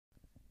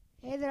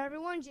Hey there,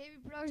 everyone. JV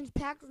Productions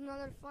packed with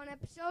another fun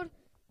episode.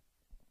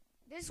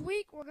 This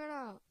week we're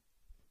gonna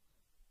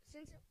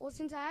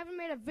since I haven't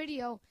made a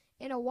video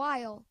in a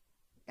while.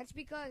 That's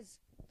because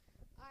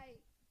I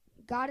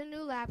got a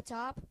new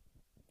laptop,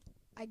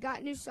 I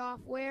got new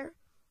software,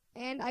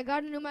 and I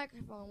got a new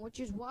microphone,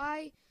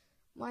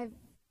 my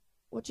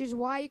which is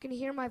why you can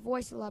hear my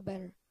voice a lot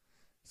better.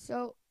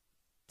 So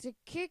to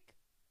kick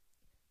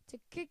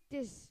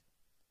this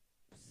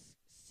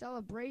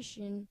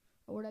celebration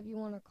or whatever you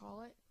want to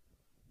call it.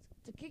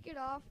 To kick it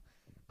off,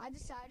 I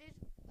decided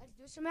let's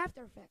do some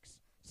After Effects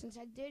since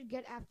I did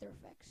get After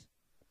Effects.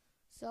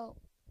 So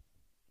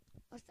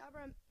let's start.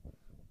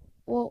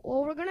 What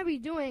we're gonna be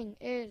doing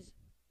is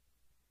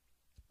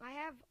I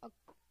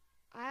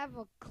have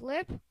a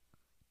clip,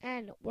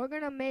 and we're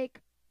gonna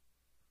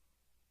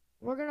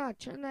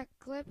turn that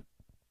clip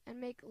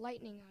and make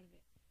lightning out of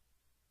it.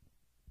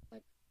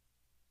 Like,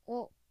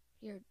 well,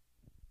 here,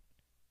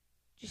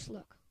 just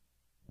look.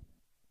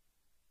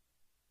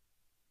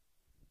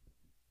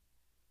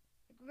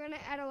 We're going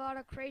to add a lot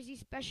of crazy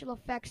special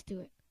effects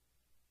to it.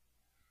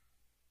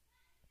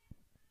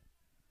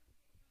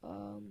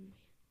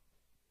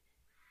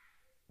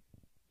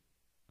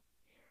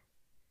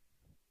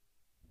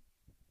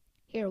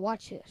 Here,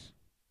 watch this.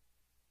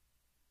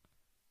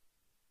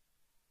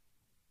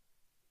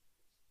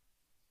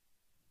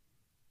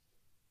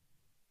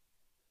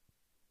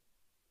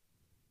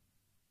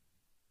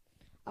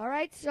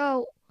 Alright,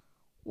 so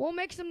we'll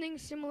make something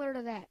similar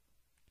to that.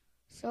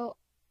 So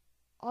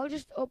I'll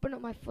just open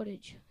up my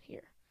footage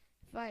here.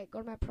 If I go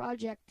to my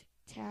project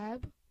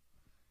tab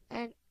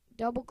and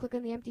double click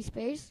on the empty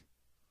space,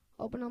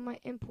 open up my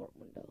import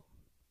window.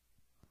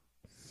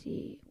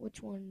 See,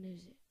 which one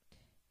is it?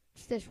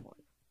 It's this one.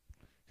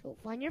 So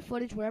find your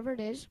footage wherever it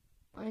is.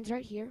 Mine's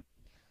right here.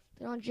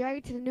 Then I'll drag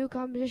it to the new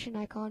composition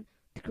icon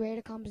to create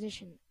a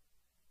composition.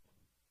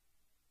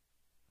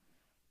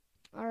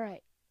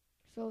 Alright,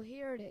 so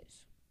here it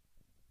is.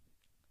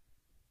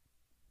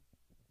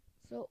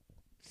 So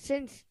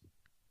since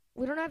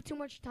we don't have too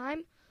much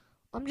time,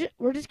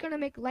 we're just gonna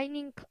make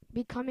lightning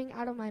be coming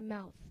out of my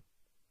mouth.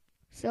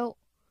 So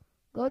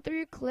go through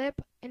your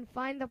clip and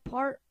find the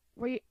part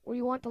where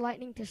you want the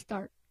lightning to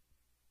start.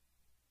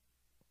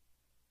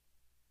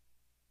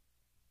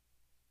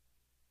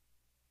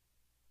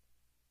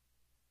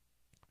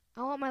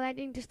 I want my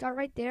lightning to start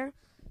right there.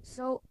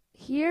 So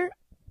here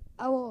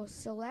I will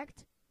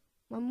select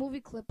my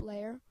movie clip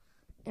layer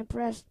and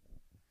press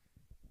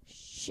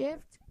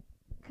Shift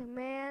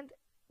Command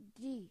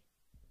D.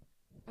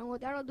 And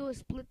what that'll do is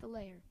split the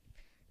layer.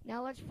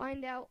 Now let's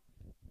find out.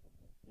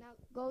 Now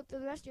go through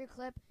the rest of your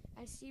clip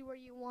and see where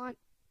you want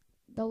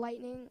the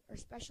lightning or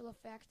special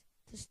effect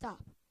to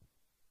stop.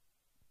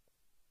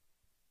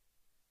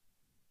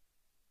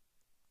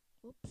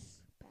 Oops,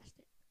 passed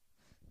it.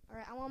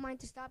 Alright, I want mine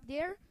to stop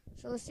there.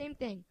 So the same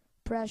thing.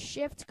 Press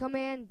Shift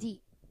Command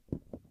D.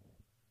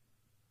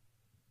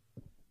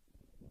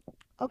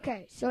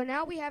 Okay, so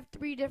now we have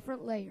 3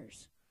 different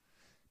layers.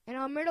 And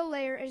our middle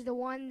layer is the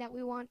one that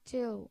we want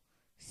to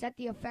set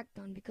the effect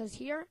on, because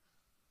here,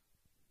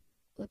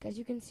 look, as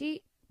you can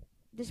see,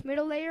 this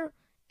middle layer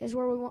is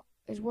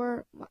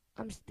where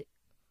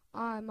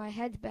my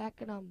head's back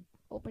and I'm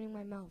opening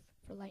my mouth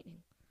for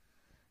lightning.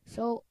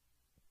 So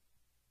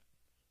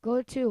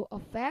go to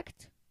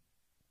Effect.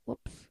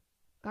 Whoops,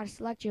 gotta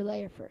select your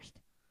layer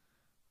first.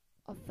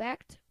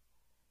 Effect,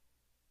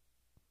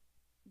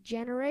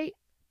 Generate,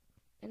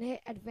 and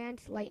hit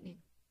Advanced Lightning.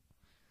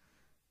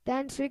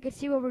 Then, so you can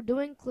see what we're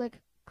doing,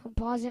 click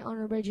Composite on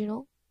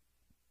Original.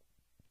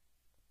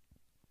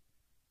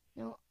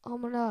 Now,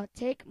 I'm gonna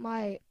take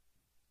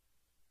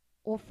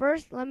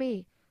first let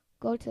me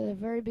go to the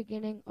very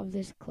beginning of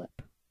this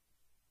clip.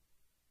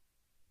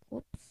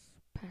 Whoops,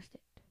 passed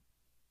it.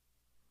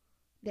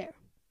 There.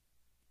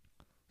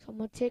 So I'm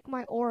gonna take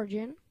my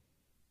origin.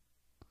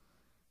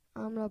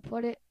 I'm gonna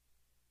put it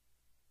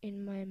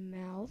in my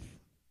mouth.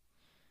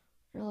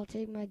 And I'll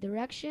take my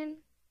direction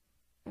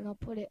and I'll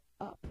put it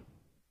up.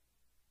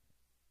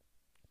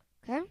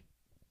 Okay?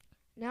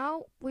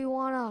 Now we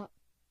wanna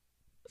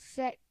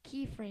set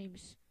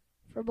keyframes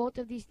for both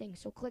of these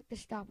things. So click the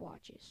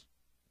stopwatches.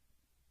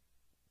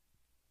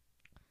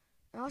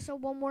 And also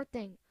one more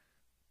thing.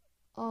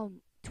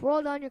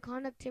 Twirl down your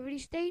conductivity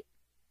state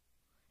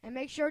and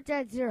make sure it's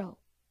at 0.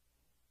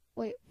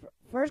 Wait,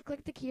 first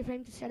click the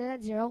keyframe to set it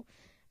at 0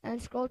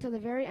 and scroll to the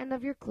very end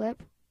of your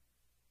clip.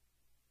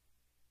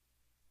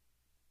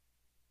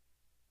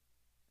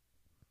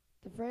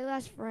 The very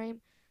last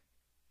frame,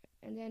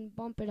 and then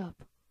bump it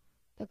up.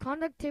 The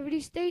conductivity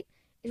state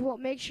is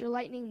what makes your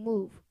lightning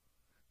move.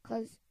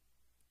 Because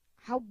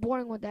how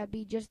boring would that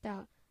be just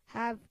to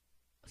have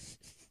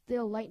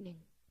still lightning?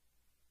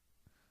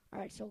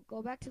 Alright, so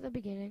go back to the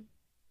beginning.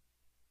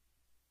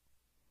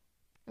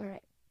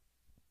 Alright.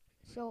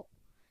 So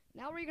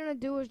now what you're going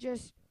to do is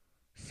just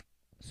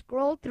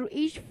scroll through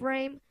each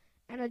frame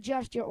and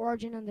adjust your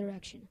origin and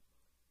direction.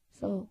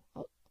 So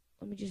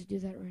let me just do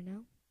that right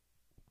now.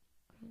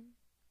 Okay.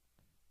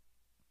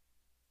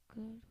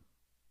 Good.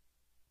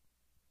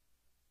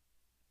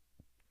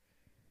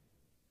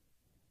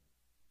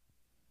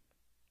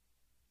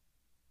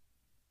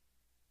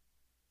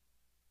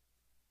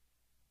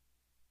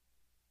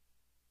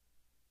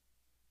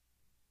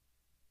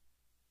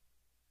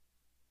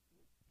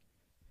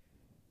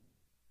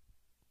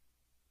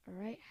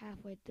 right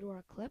halfway through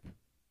our clip.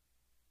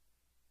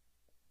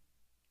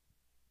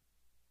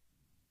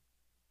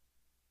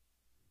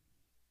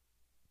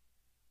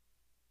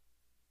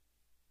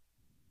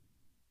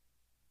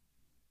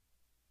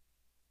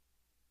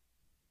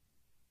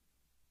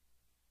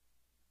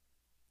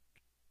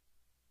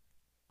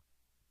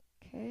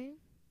 Okay.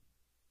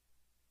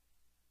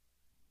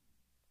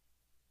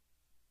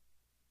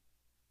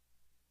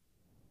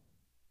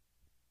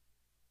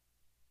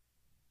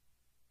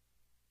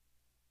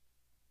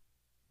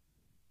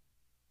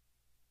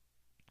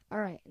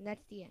 Alright, and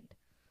that's the end.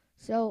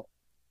 So,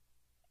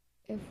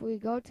 if we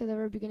go to the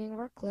very beginning of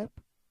our clip,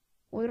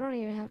 we don't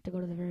even have to go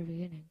to the very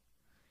beginning.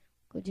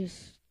 We'll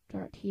just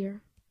start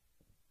here.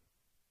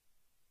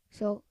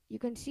 So, you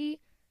can see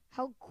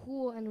how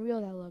cool and real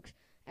that looks.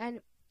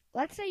 And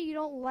let's say you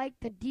don't like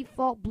the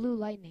default blue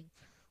lightning.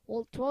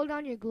 Well, scroll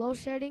down your glow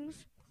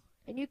settings,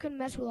 and you can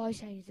mess with all these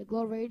settings. The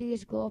glow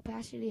radius, glow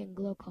opacity, and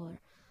glow color.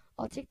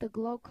 I'll take the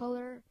glow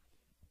color,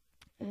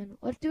 and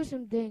let's do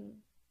something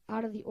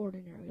out of the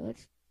ordinary.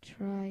 Let's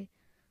try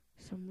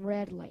some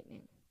red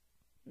lightning.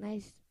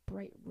 Nice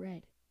bright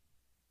red.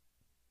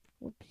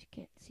 Whoops, you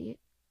can't see it.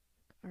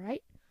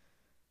 Alright.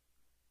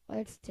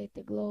 Let's take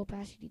the glow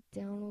opacity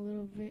down a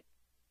little bit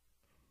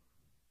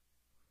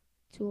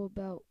to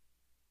about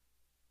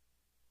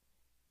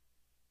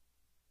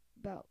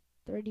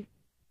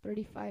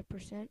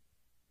 35%.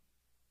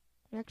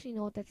 Actually,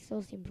 no, that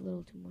still seems a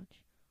little too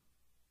much.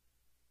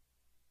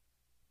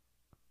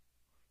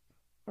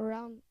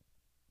 Around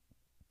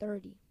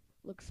 30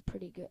 looks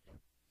pretty good.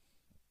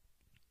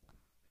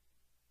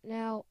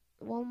 Now,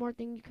 one more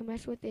thing you can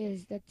mess with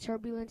is the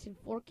turbulence and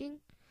forking.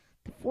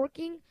 The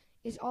forking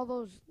is all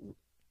those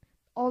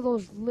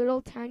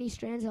little tiny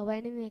strands of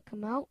lightning that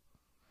come out.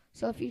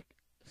 So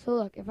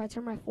look, if I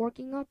turn my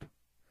forking up,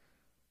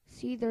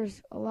 see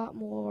there's a lot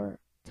more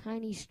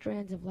tiny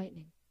strands of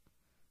lightning.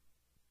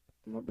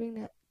 I'm gonna bring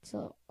that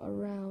to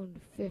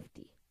around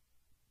 50.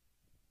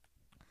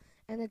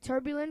 And the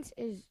turbulence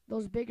is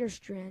those bigger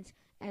strands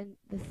and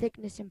the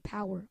thickness and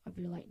power of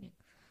your lightning.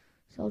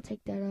 So I'll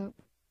take that up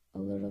a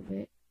little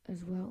bit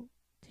as well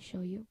to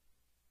show you.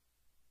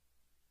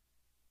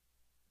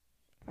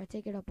 If I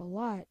take it up a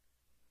lot,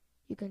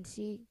 you can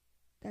see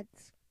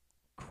that's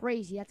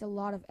crazy. That's a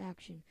lot of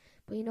action.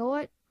 But you know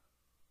what?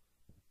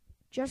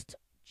 Just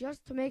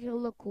to make it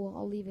look cool,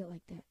 I'll leave it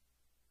like that.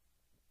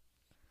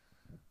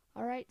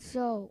 Alright,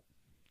 so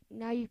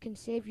now you can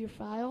save your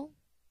file,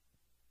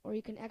 or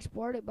you can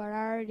export it, but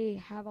I already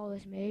have all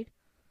this made.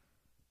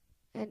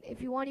 And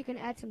if you want, you can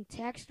add some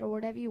text or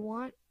whatever you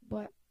want,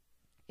 but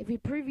if you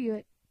preview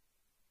it,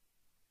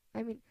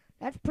 I mean,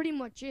 that's pretty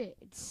much it.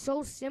 It's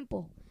so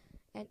simple.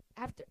 And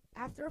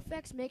After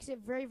Effects makes it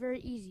very, very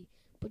easy,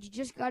 but you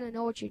just gotta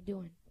know what you're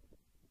doing.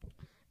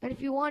 And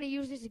if you want to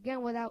use this again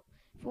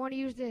if you want to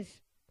use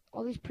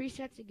all these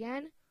presets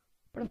again,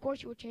 but of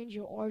course you will change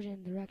your origin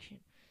and direction.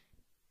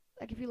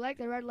 Like if you like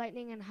the red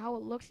lightning and how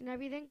it looks and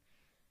everything,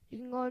 you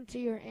can go into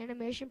your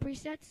animation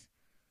presets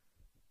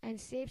and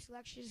save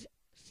selection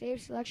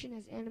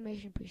as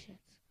animation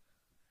presets.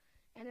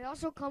 And it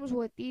also comes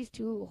with these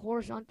two,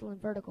 horizontal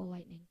and vertical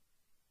lightning.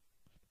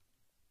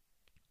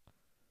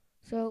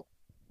 So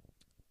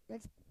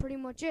that's pretty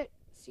much it.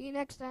 See you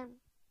next time.